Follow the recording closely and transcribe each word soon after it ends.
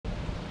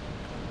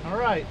All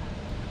right,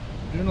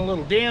 doing a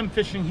little dam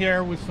fishing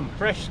here with some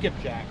fresh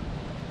skipjack.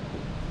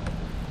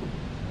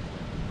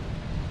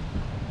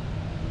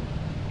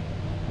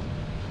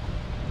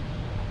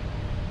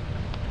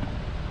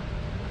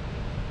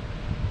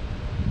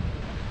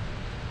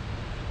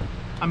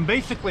 I'm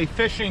basically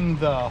fishing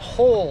the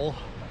hole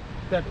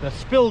that the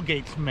spill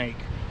gates make,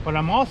 but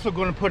I'm also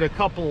going to put a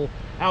couple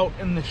out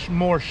in the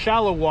more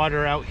shallow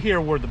water out here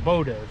where the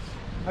boat is.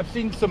 I've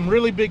seen some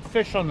really big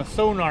fish on the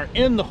sonar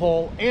in the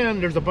hole,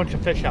 and there's a bunch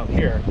of fish out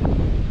here.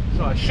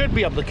 So I should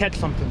be able to catch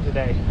something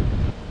today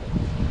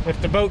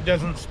if the boat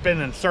doesn't spin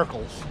in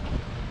circles.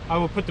 I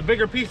will put the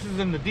bigger pieces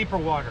in the deeper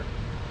water.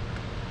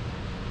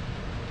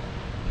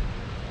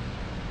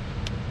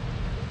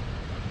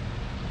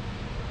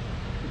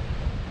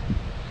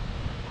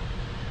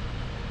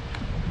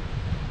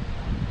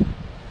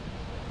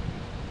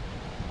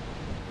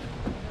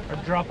 Or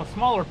drop a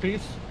smaller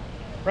piece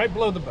right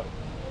below the boat.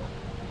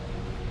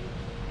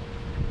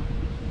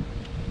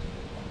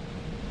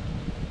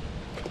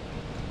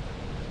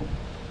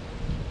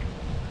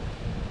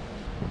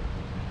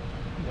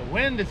 The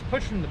wind is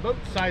pushing the boat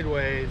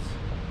sideways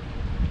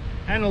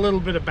and a little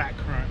bit of back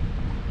current.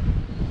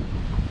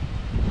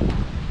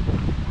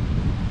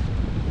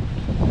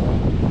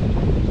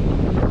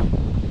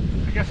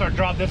 I guess I'll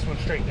drop this one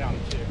straight down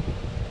too.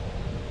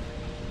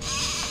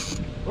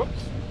 Whoops.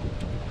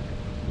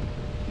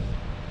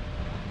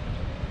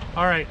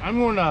 All right, I'm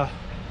going to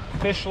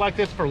fish like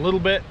this for a little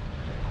bit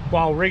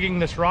while rigging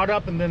this rod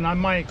up, and then I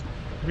might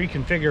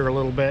reconfigure a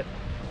little bit.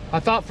 I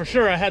thought for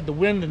sure I had the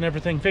wind and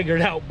everything figured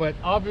out, but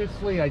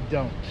obviously I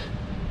don't.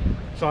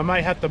 So I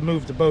might have to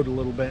move the boat a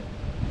little bit.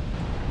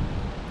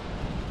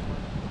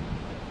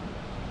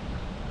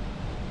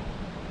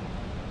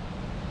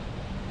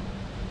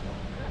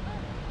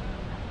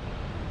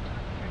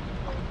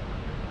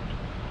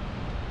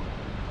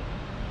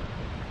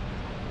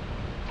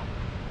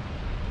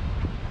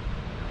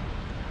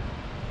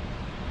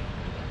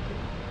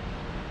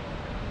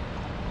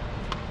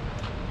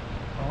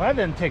 Well, that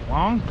didn't take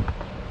long.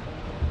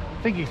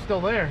 I think he's still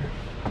there.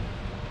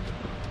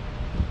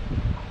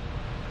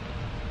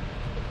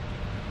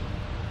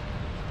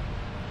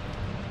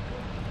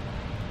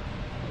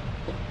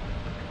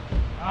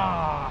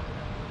 Ah,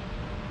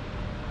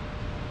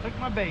 took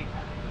my bait.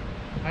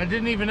 I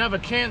didn't even have a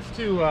chance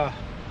to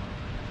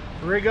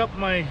rig up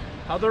my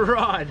other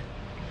rod.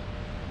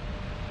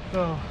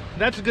 So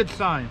that's a good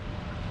sign.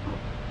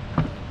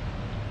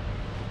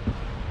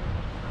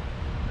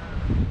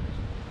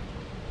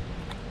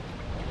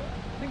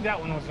 I think that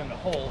one was in the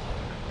hole.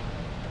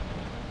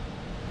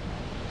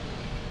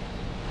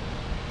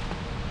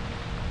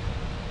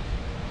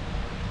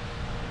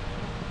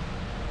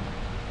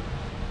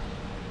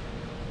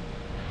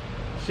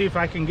 See if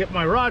I can get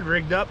my rod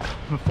rigged up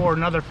before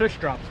another fish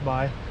drops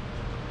by.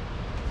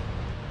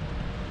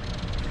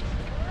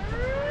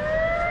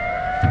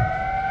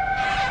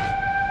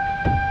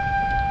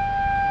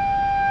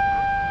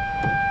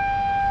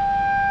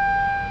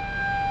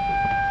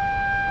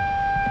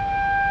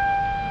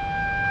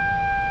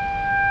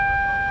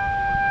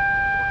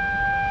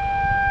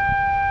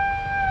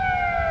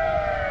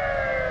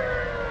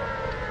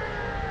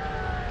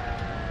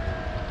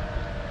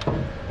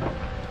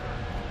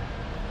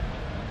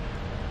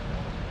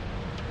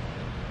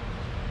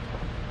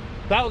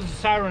 That was the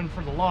siren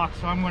for the lock,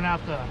 so I'm going to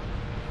have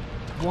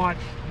to watch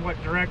what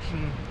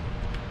direction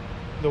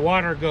the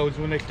water goes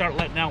when they start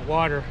letting out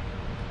water.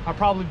 I'll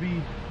probably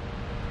be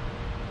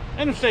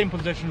in the same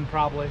position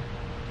probably.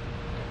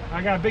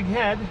 I got a big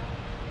head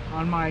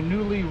on my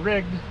newly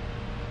rigged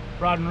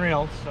rod and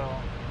reel, so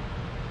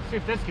let's see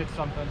if this gets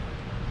something.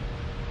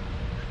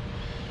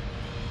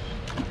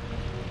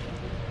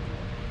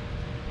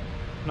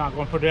 Not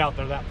going to put it out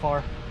there that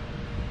far.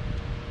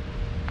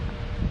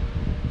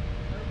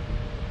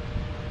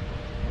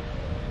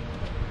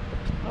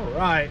 All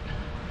right,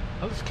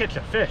 let's catch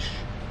a fish.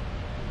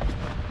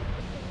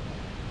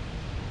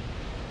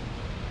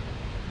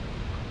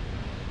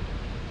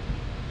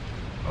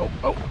 Oh,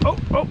 oh, oh,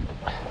 oh.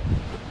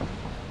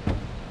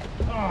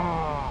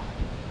 Oh.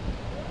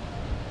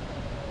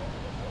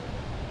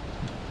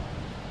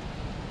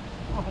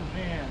 Oh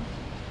man,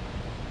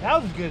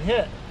 that was a good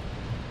hit.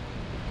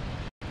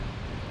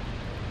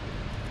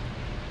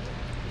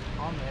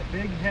 On that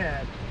big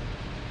head.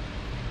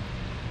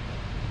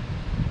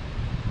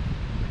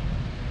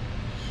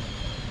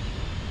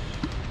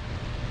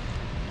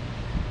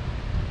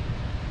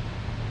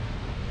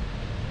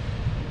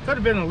 Could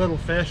have been a little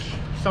fish,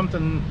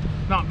 something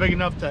not big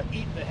enough to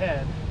eat the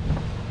head,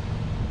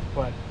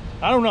 but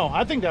I don't know.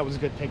 I think that was a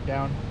good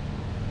takedown.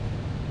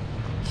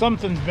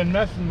 Something's been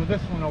messing with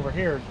this one over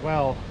here as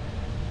well.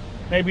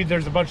 Maybe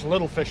there's a bunch of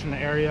little fish in the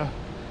area.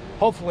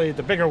 Hopefully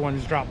the bigger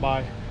ones drop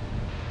by.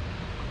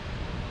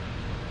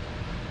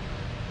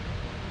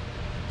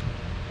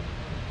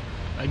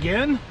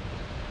 Again,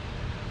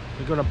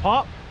 we're gonna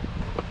pop.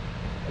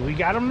 Do we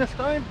got him this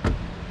time?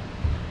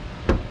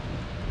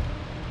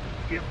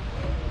 Yep,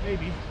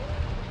 maybe.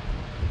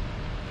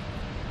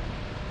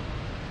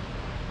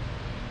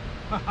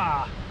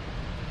 Haha.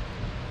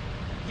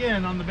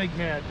 Again on the big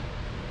head.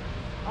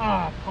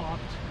 Ah,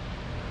 popped.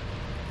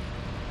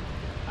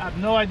 I have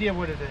no idea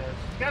what it is.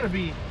 It's gotta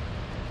be,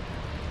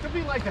 could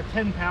be like a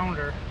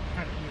 10-pounder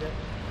trying to eat it.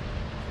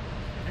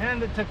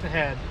 And it took the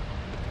head.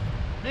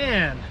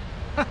 Man.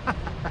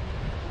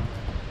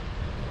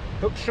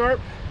 Hook sharp.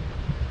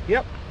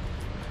 Yep.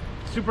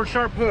 Super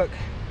sharp hook.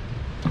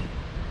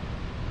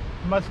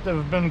 Must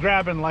have been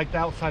grabbing like the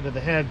outside of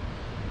the head.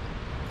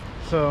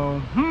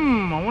 So,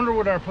 I wonder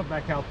what I put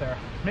back out there.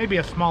 Maybe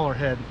a smaller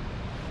head.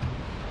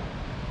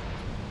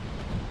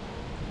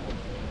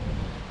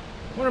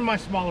 What are my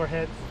smaller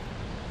heads?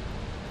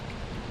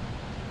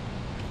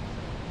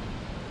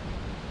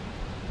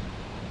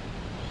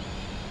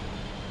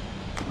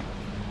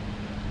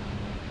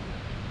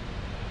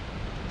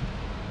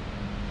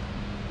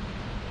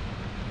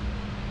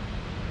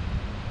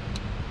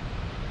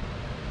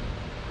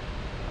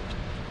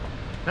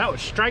 That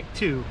was strike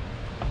 2.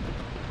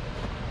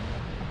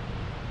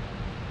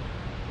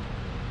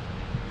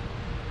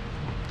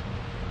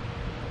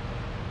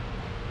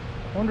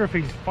 Wonder if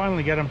he's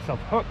finally got himself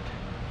hooked.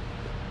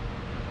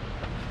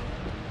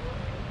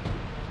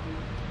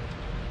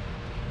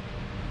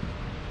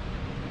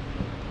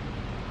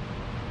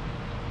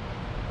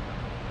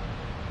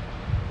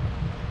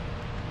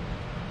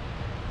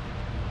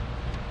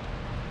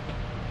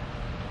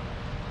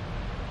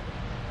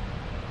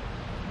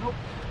 Nope.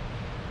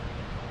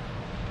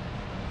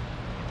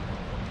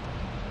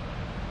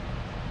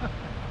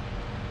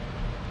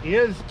 He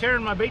is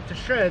tearing my bait to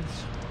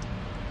shreds.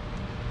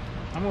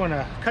 I'm going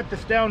to cut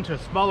this down to a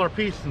smaller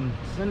piece and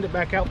send it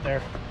back out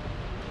there.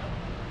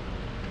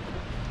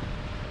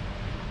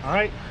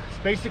 Alright, it's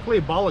basically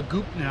a ball of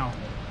goop now.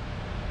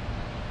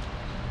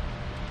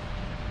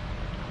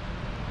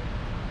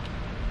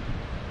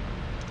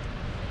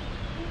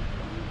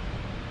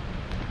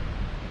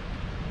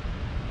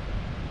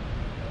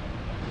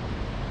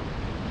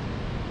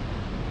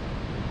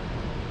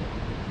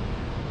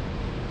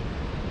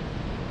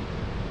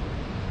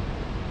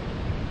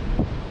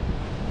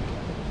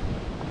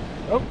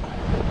 Oh,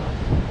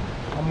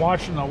 I'm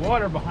watching the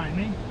water behind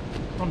me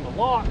from the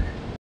lock.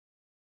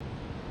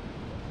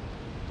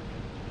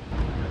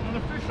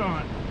 Another fish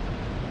on.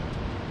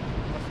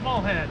 A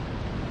small head.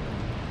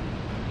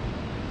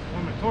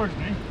 Swimming towards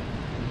me.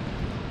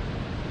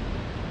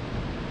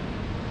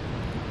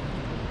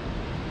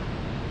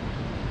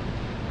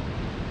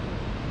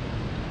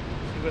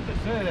 See what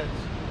this is.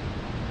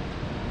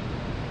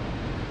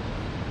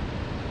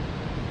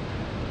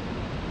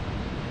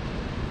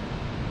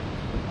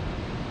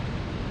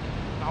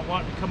 Not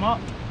wanting to come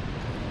up.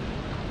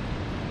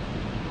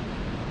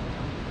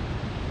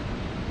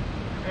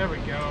 There we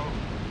go.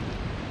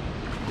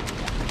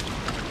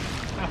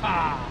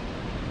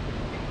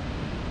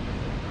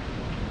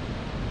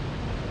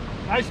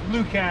 Nice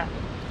blue cat.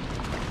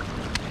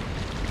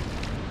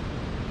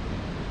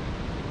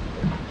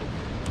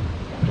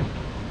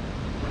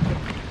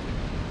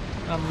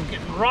 I'm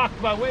getting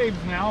rocked by waves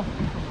now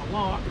from the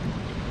lock.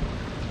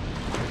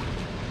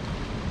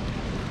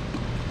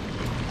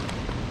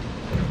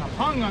 I've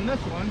hung on this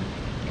one.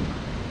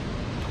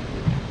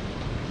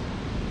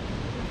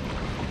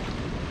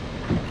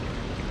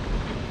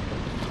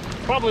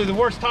 Probably the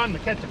worst time to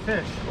catch a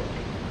fish.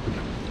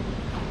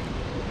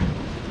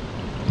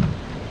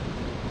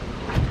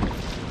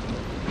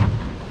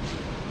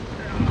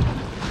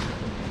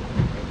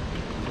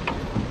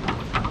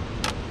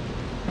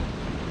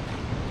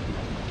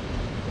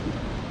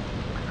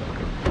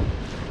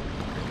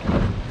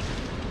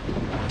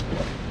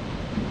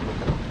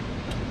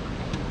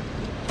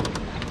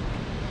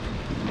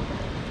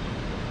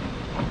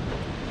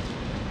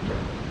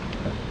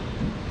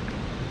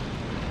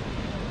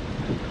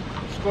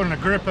 Going to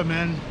grip him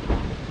in.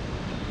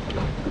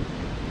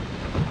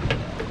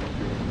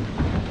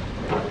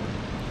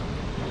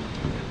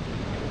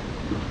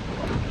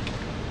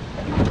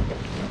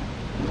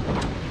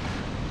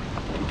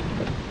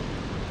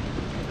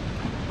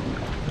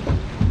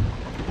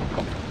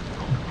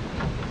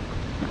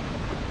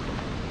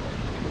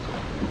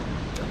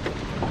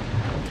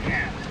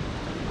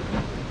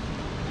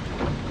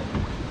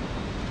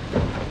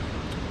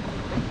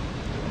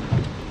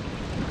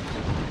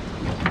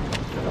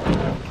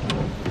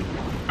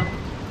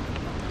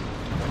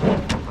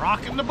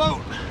 Rocking the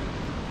boat.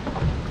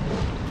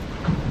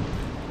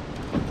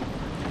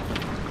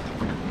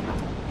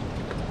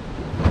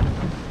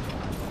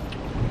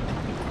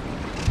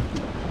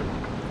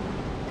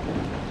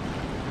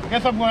 I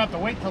guess I'm going to have to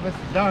wait till this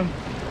is done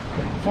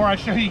before I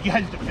show you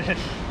guys the fish.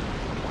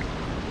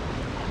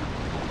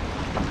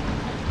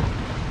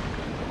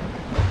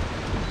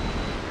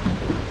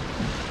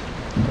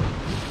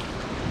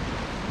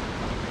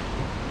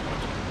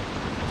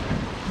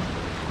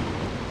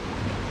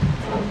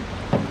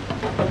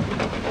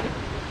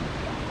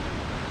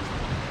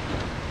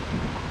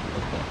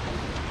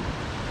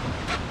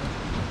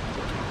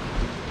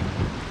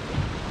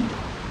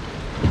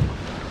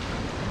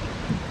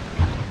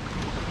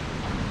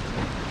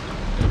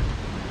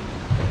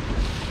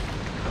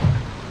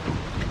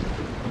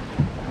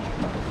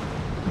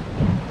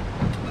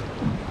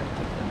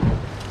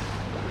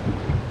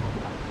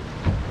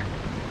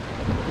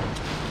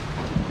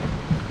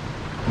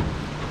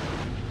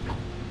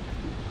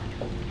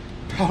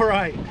 All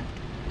right,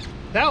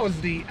 that was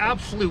the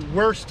absolute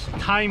worst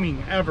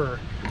timing ever.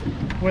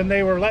 When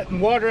they were letting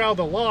water out of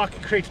the lock,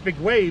 it creates big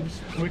waves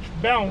which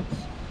bounce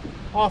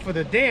off of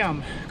the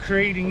dam,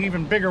 creating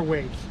even bigger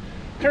waves,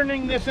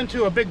 turning this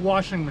into a big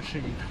washing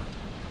machine.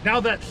 Now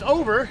that's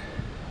over,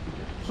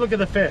 let's look at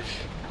the fish.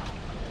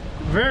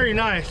 Very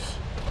nice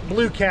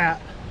blue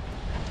cat.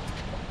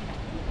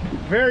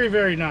 Very,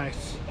 very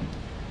nice.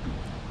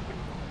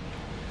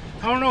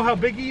 I don't know how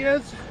big he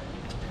is.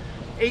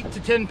 8 to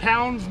 10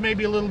 pounds,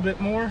 maybe a little bit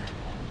more.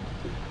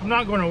 I'm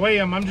not going to weigh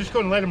him, I'm just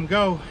going to let him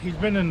go. He's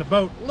been in the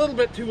boat a little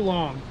bit too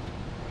long.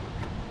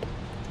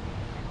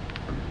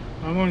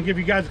 I'm going to give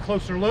you guys a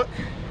closer look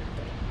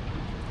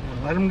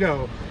and let him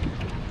go.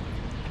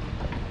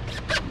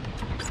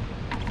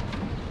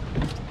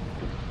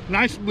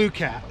 Nice blue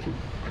cat.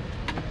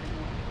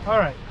 All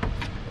right.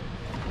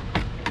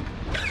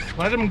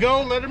 Let him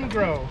go, let him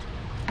grow.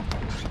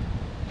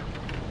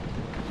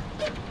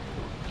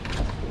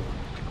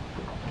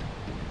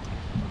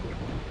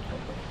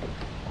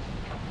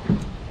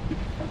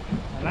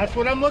 And that's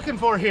what I'm looking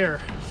for here.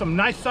 Some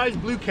nice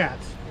sized blue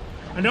cats.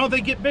 I know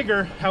they get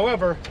bigger,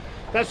 however,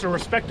 that's a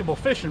respectable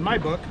fish in my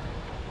book.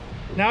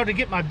 Now to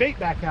get my bait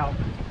back out,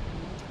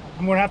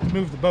 I'm gonna have to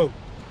move the boat.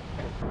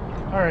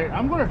 All right,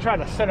 I'm gonna try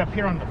to set up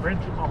here on the bridge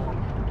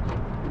column.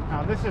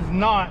 Now this is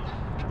not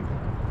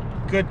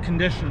good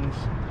conditions.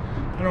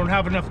 I don't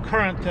have enough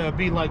current to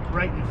be like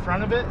right in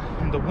front of it,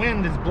 and the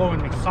wind is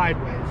blowing me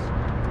sideways.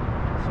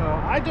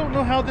 So I don't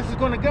know how this is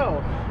gonna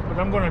go, but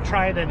I'm gonna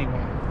try it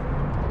anyway.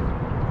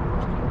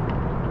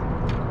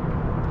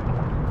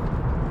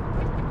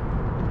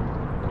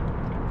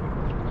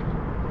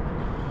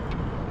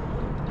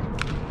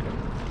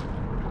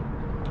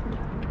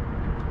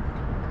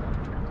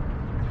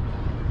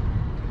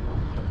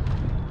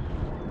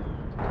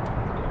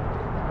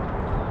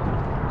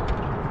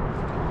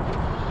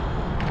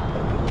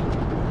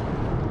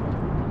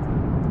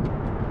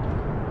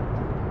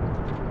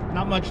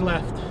 Not much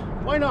left.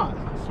 Why not?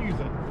 Let's use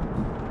it.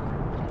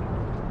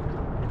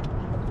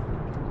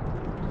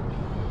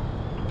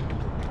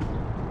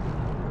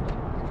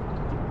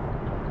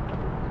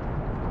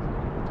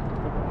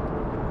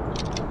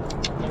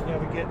 I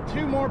gotta get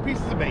 2 more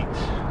pieces of bait.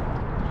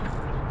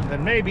 And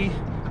then maybe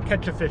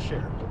catch a fish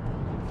here.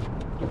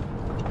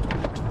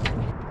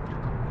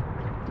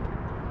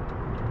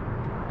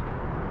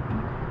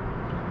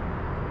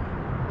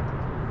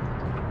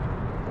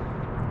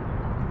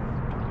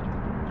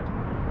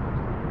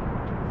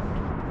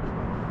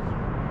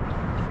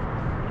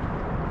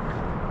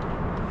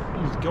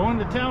 Going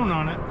to town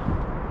on it.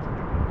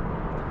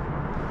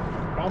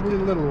 Probably a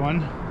little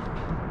one.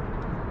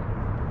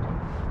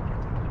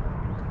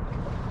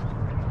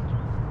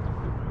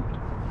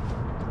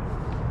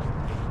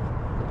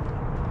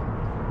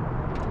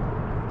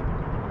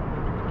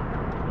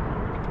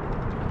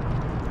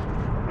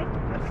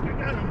 I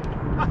got him.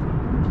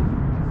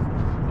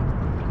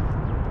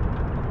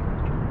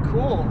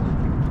 Cool.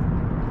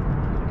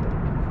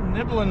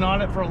 Nibbling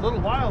on it for a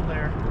little while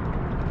there.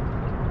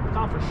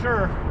 Thought for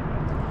sure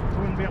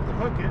wouldn't be able to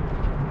hook it.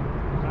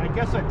 I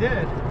guess I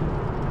did.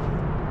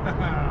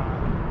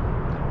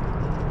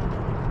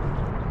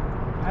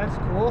 That's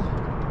cool.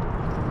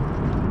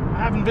 I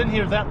haven't been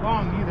here that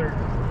long either.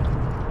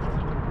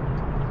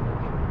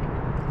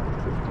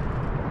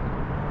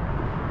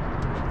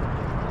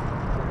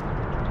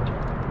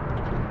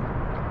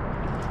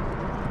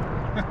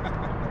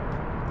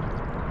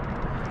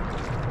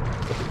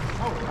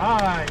 All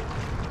right.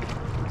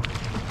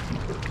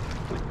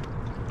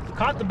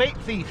 Caught the bait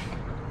thief.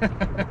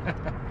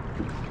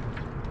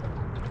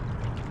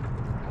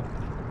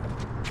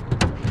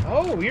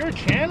 Oh, you're a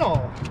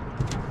channel.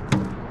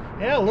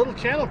 Yeah, a little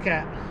channel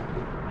cat.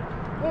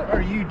 What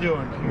are you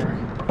doing here?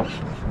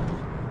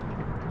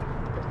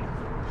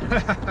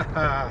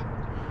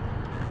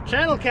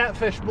 Channel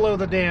catfish below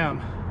the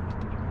dam.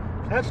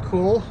 That's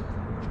cool.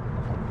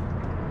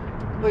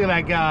 Look at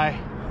that guy.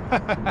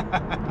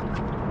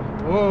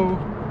 Whoa.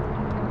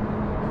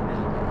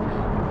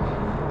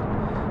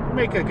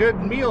 Make a good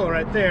meal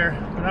right there,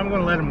 but I'm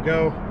gonna let him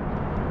go.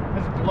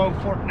 This is below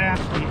Fort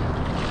Nasty.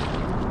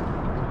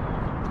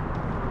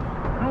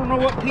 I don't know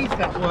what piece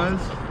that was.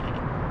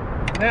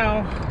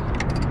 Now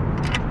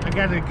I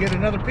gotta get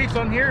another piece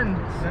on here and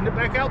send it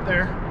back out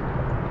there.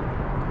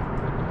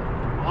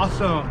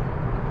 Awesome.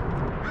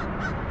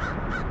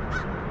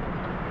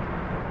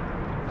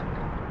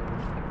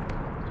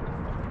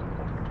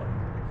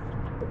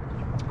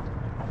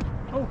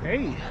 Oh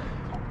hey,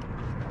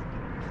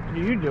 what are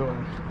you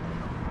doing?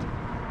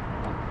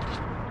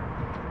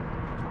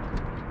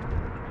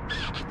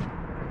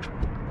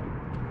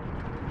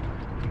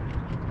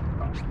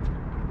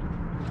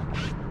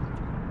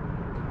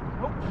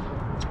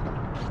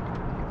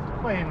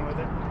 Playing with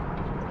it,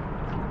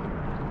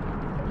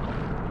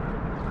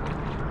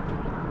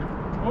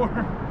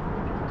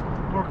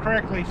 or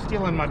correctly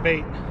stealing my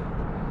bait.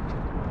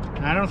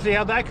 And I don't see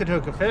how that could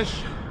hook a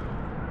fish.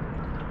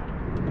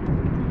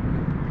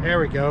 There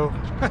we go.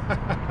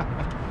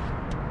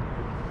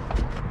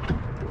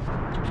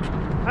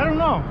 I don't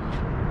know.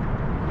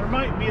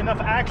 might be enough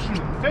action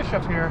and fish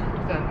up here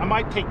that I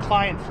might take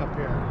clients up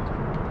here.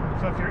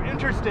 So if you're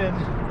interested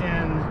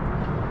in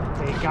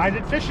a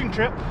guided fishing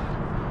trip,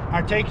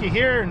 I'll take you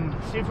here and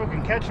see if we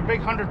can catch a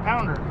big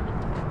 100-pounder.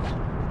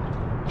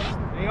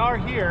 They are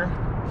here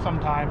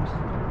sometimes,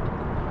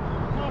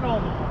 not all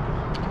the time.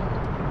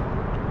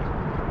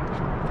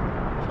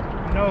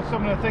 I know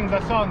some of the things I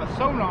saw in the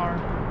sonar,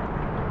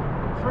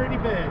 pretty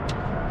big.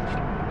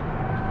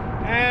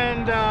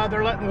 And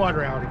they're letting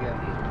water out again.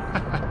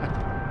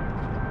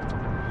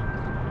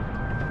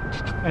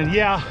 And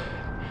yeah,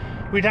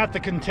 we'd have to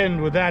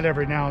contend with that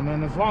every now and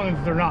then, as long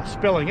as they're not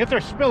spilling. If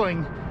they're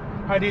spilling,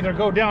 I'd either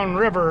go down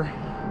river,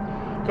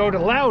 go to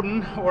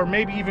Loudoun, or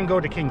maybe even go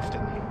to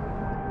Kingston.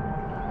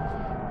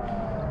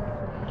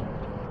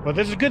 But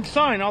this is a good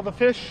sign. All the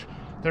fish,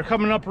 they're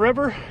coming up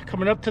river,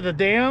 coming up to the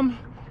dam.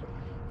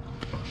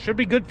 Should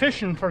be good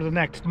fishing for the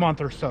next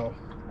month or so.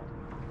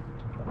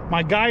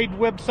 My guide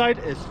website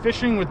is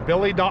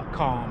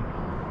fishingwithbilly.com.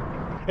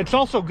 It's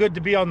also good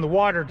to be on the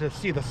water to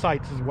see the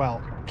sights as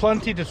well.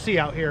 Plenty to see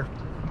out here.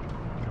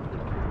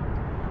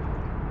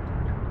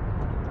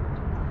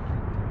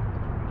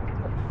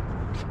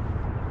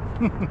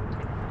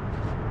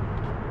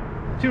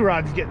 Two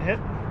rods getting hit.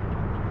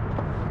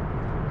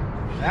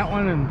 That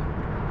one and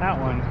that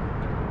one.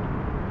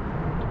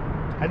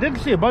 I did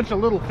see a bunch of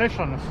little fish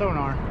on the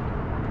sonar.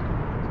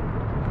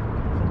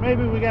 So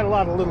maybe we got a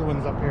lot of little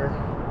ones up here.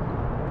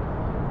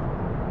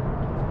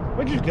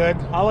 Which is good.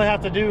 All I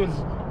have to do is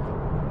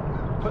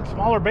put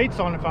smaller baits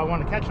on if I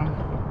want to catch them.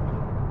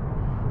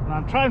 And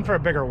I'm trying for a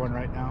bigger one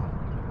right now.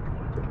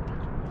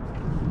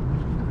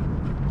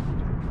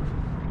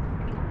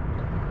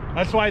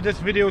 That's why this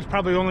video is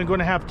probably only going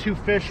to have 2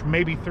 fish,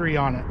 maybe 3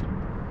 on it.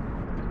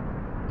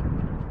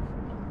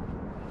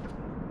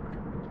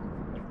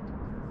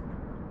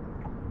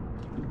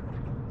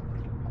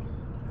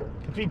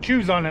 If he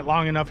chews on it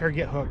long enough, he'll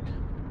get hooked.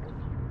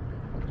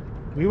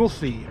 We will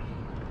see.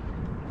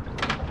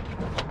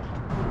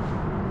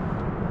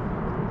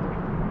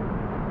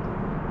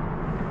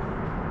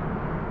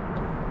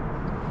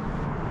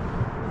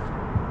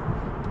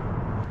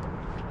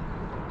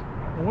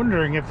 I'm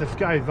wondering if this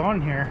guy's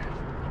on here.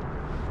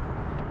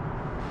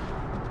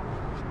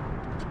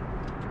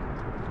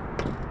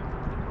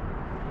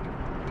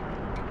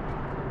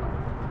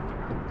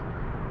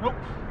 Nope.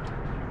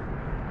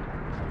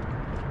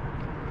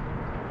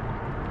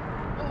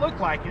 It looked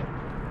like it.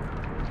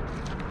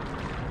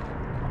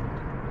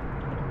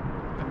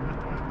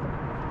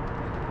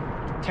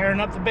 Tearing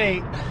up the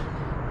bait.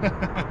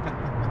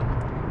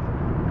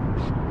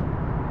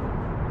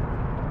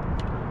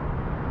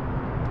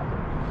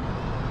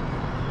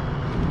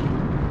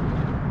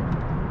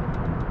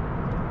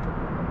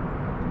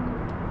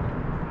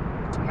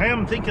 I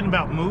am thinking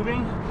about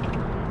moving,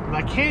 but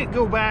I can't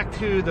go back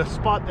to the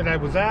spot that I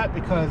was at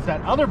because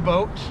that other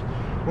boat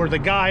where the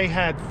guy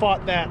had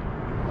fought that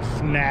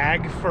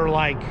snag for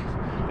like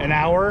an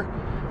hour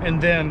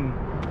and then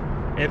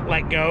it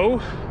let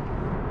go,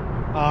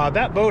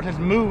 that boat has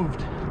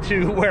moved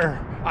to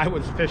where I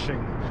was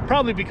fishing,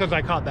 probably because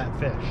I caught that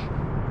fish.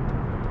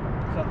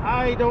 So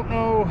I don't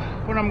know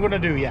what I'm going to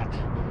do yet.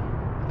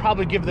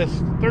 Probably give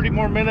this 30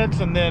 more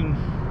minutes and then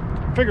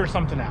figure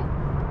something out.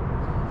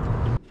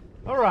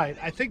 Alright,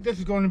 I think this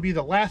is going to be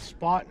the last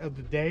spot of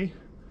the day.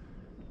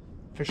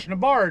 Fishing a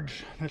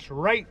barge that's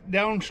right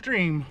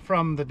downstream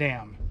from the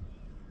dam.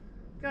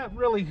 Got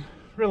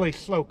really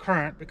slow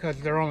current because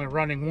they're only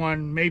running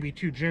 1, maybe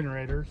 2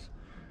 generators.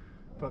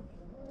 But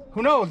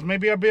who knows,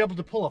 maybe I'll be able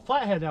to pull a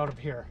flathead out of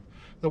here.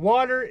 The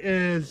water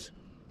is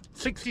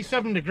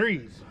 67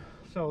 degrees,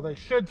 so they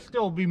should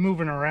still be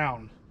moving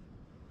around.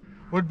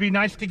 Would be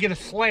nice to get a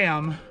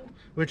slam,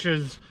 which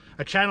is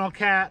a channel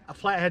cat, a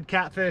flathead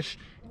catfish,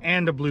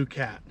 and a blue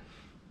cat.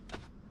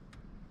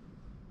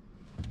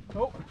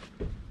 Oh,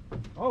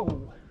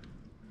 oh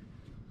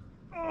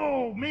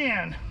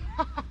man.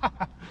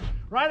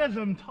 Right as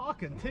I'm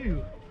talking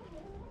too.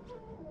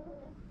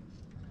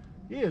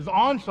 He is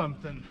on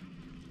something.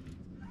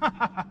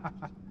 I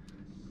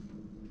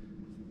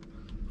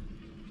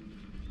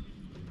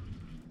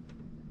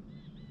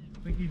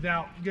think he's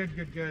out.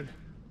 Good.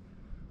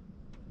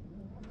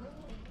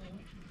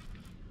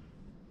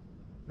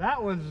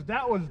 That was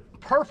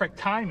perfect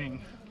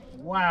timing.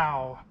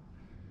 Wow.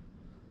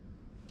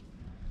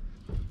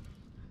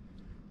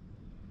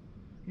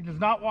 He does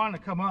not want to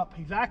come up.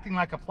 He's acting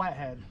like a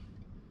flathead.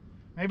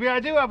 Maybe I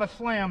do have a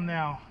slam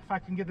now, if I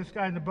can get this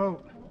guy in the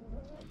boat.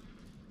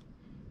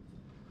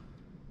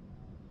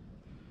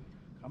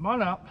 Come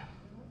on up.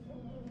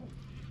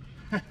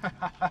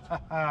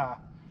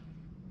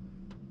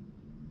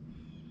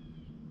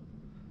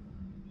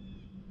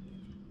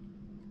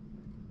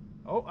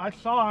 Oh, I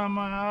saw him.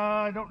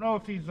 I don't know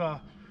if he's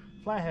a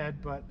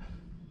flathead, but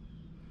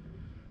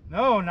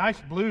no,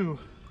 nice blue.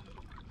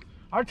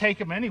 I'll take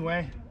him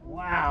anyway.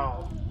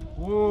 Wow.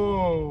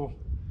 Whoa.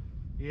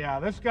 Yeah,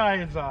 this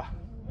guy is it's a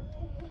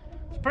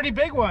pretty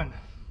big one.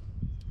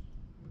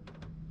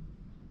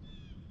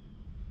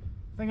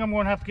 I think I'm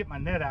going to have to get my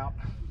net out.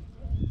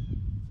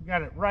 We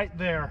Got it right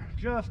there,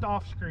 just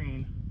off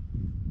screen.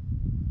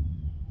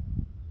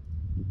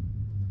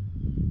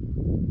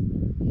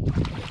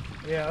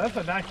 Yeah, that's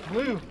a nice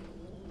blue.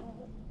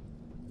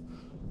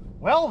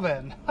 Well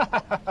then,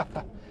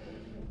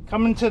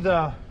 coming to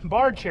the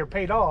barge here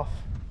paid off.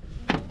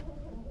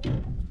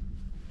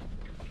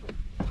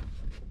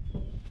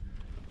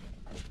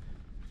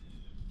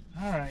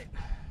 All right.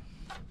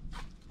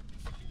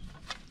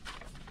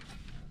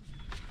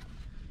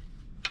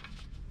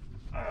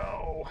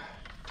 Oh,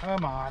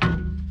 come on.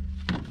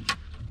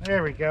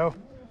 There we go.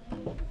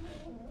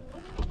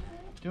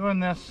 Doing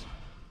this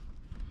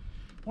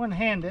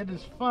one-handed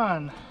is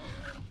fun.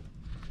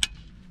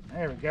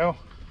 There we go.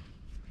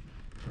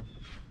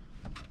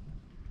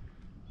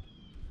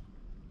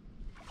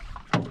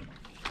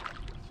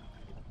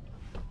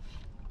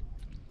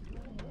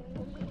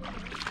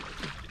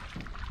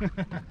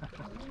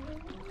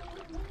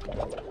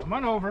 Come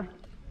on over.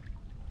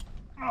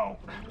 Oh,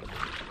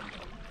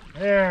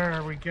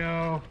 there we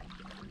go.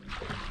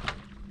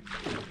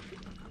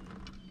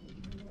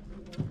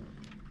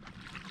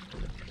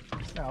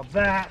 Now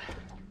that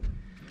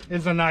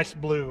is a nice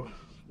blue.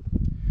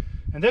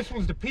 And this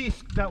was the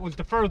piece that was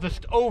the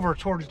furthest over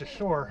towards the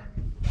shore.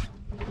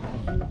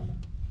 And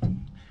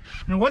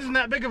it wasn't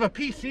that big of a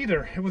piece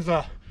either. It was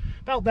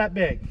about that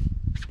big.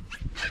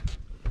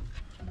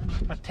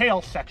 A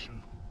tail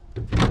section.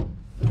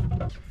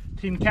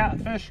 Team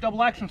Catfish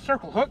double action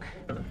circle hook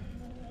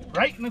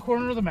right in the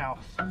corner of the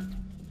mouth.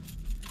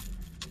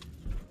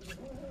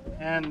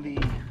 And the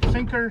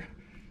sinker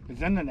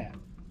is in the net.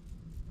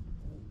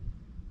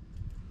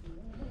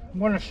 I'm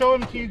going to show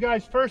them to you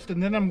guys first,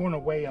 and then I'm going to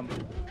weigh them.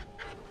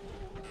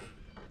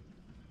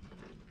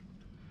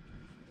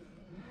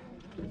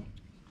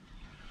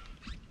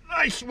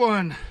 Nice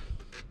one.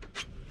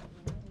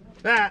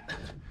 That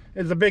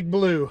is a big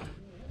blue.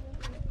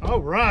 All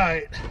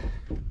right.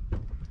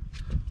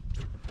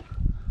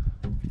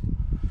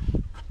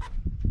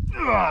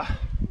 Ugh.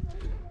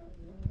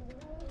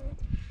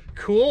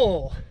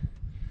 Cool.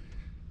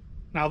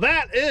 Now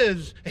that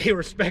is a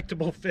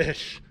respectable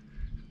fish.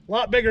 A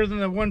lot bigger than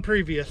the one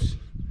previous.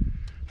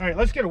 All right,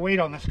 let's get a weight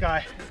on this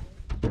guy.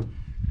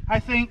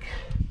 I think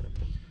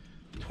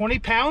 20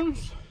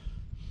 pounds,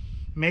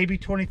 maybe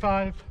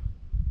 25.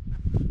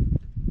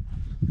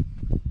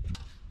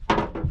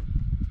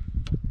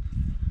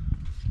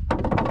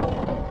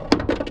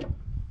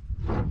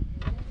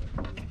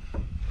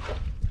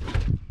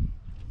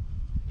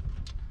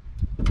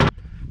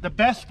 The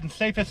best and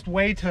safest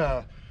way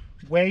to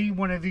weigh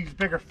one of these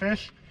bigger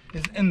fish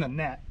is in the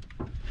net.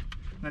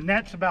 The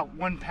net's about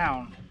 1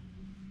 pound.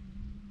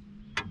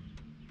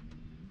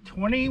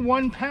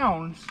 21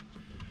 pounds,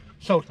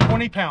 so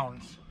 20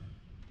 pounds.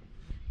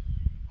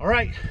 All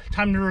right,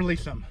 time to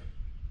release them.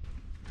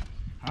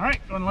 All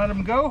right, gonna let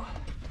him go.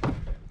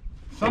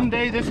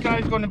 Someday this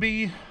guy's gonna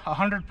be a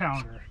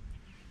 100-pounder.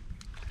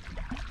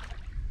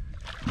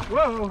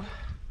 Whoa.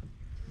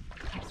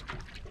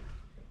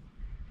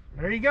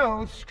 There you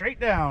go,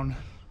 straight down.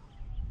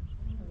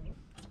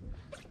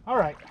 All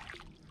right,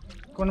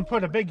 gonna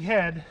put a big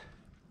head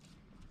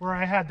where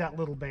I had that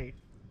little bait.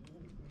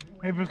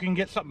 Maybe we can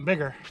get something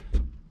bigger.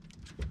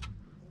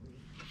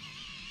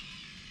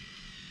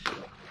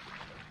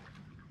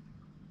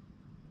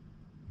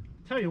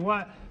 Tell you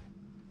what,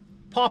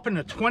 popping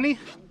a 20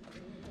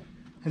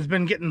 has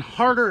been getting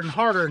harder and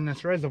harder in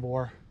this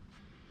reservoir.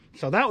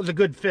 So that was a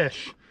good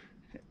fish,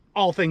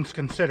 all things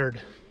considered.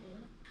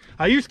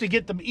 I used to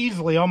get them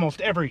easily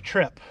almost every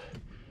trip,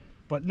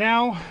 but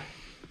now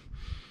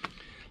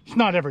it's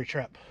not every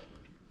trip.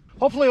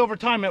 Hopefully over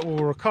time it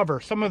will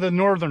recover. Some of the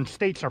northern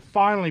states are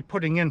finally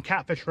putting in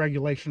catfish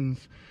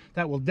regulations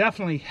that will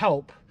definitely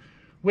help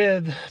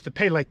with the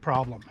pay lake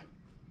problem.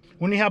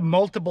 When you have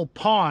multiple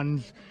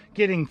ponds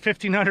getting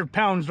 1,500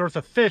 pounds worth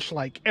of fish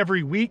like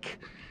every week,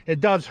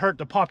 it does hurt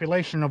the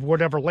population of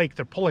whatever lake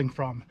they're pulling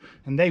from.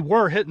 And they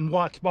were hitting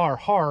Watts Bar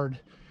hard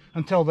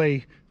until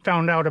they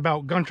found out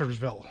about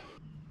Guntersville.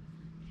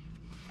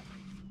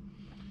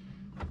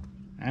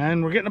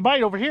 And we're getting a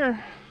bite over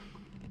here.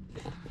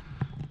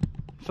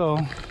 So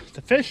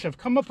the fish have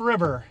come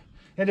upriver.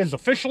 It is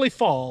officially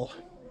fall.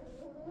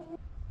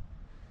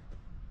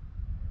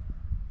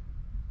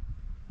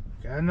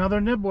 Got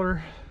another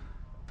nibbler.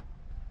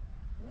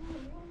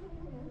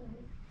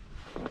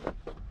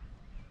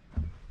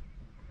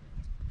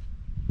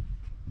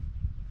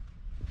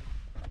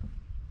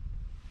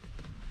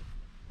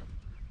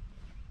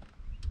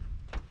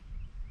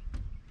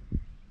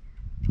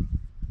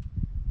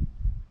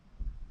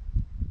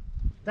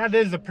 That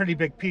is a pretty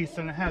big piece,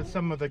 and it has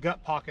some of the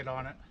gut pocket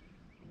on it.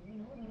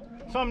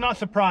 So I'm not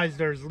surprised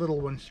there's little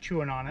ones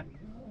chewing on it.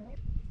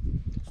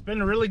 It's been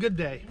a really good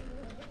day.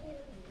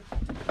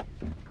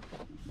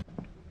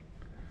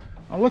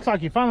 Well, it looks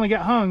like you finally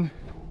got hung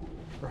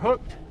or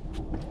hooked.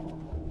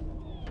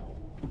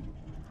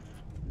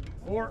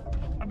 Or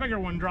a bigger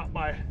one dropped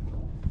by.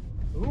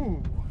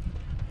 Ooh.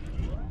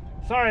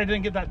 Sorry I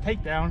didn't get that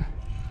takedown.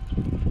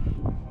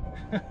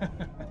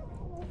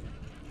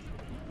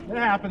 It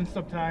happens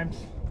sometimes.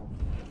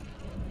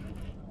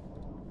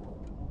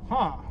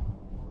 Huh.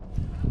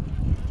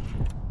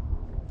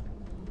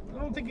 I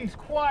don't think he's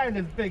quite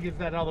as big as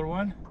that other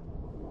one,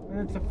 but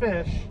it's a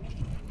fish.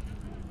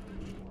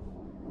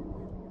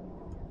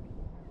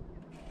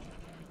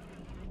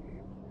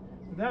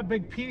 That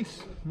big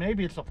piece,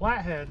 maybe it's a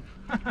flathead.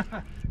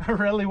 I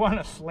really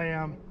want to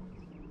slam.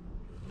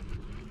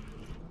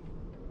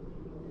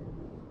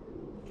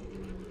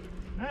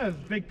 That is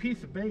a big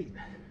piece of bait.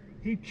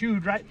 He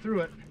chewed right through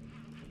it.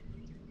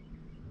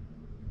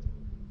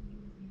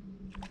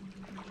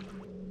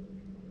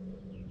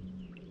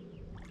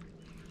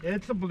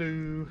 It's a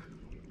blue,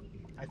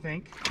 I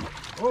think.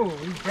 Oh,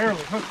 he's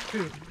barely hooked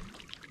too.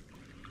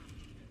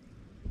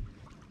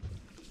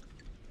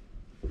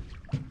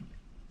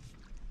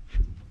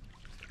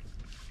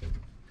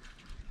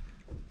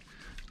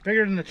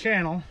 Bigger than the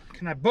channel.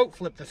 Can I boat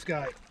flip this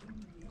guy?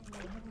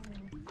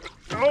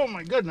 Oh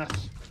my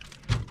goodness.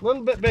 A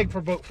little bit big for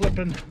boat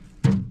flipping.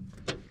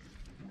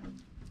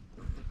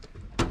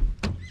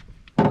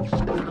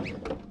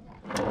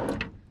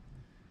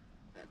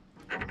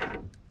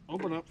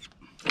 Open up.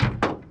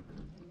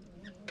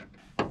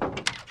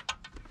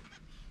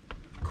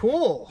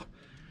 Cool.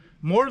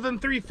 More than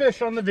 3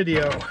 fish on the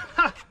video.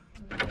 Ha!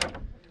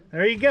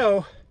 There you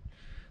go.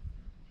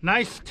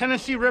 Nice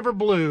Tennessee River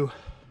blue.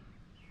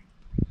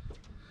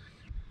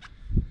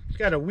 He's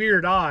got a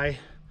weird eye.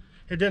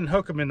 It didn't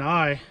hook him in the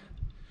eye.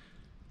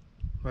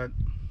 But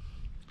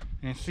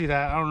you can see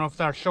that. I don't know if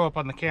that'll show up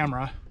on the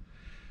camera.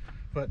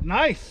 But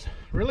nice.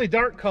 Really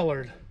dark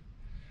colored.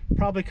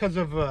 Probably because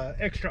of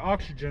extra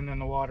oxygen in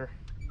the water.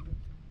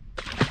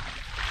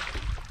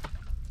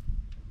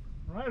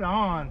 Right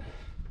on.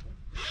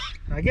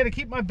 I get to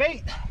keep my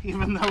bait,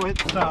 even though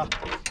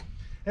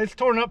it's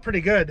torn up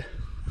pretty good.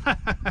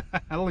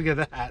 Look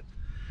at that.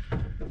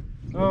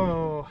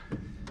 Oh,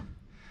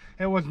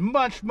 it was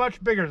much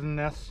bigger than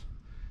this.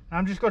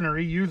 I'm just going to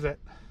reuse it.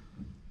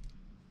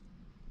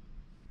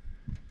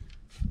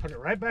 Put it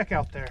right back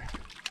out there.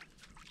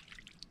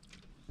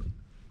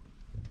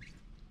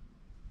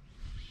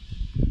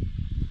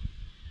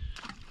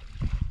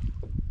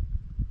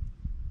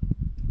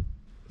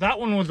 That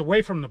one was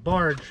away from the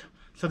barge,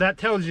 so that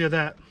tells you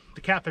that the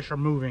catfish are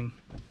moving.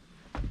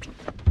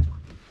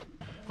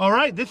 All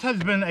right, this has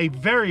been a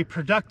very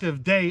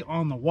productive day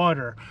on the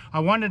water.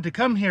 I wanted to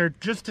come here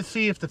just to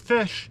see if the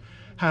fish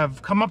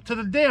have come up to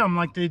the dam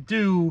like they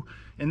do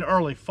in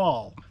early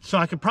fall. So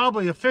I could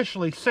probably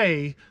officially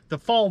say the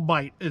fall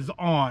bite is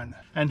on,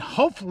 and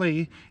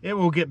hopefully it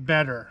will get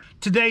better.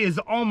 Today is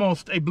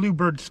almost a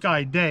bluebird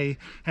sky day,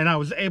 and I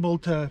was able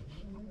to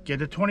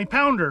get a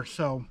 20-pounder,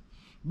 so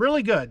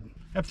really good.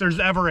 If there's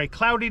ever a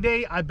cloudy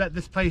day, I bet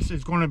this place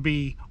is going to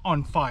be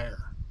on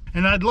fire.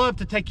 And I'd love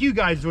to take you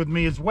guys with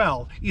me as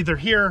well, either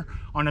here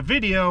on a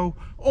video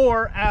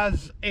or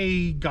as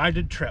a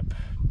guided trip.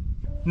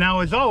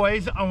 Now, as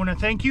always, I want to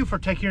thank you for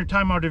taking your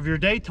time out of your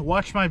day to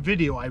watch my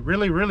video. I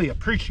really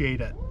appreciate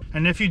it.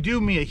 And if you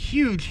do me a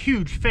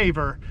huge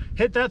favor,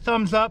 hit that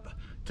thumbs up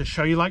to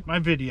show you like my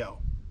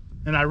video.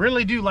 And I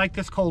really do like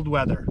this cold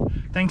weather.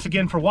 Thanks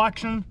again for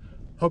watching.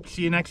 Hope to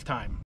see you next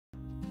time.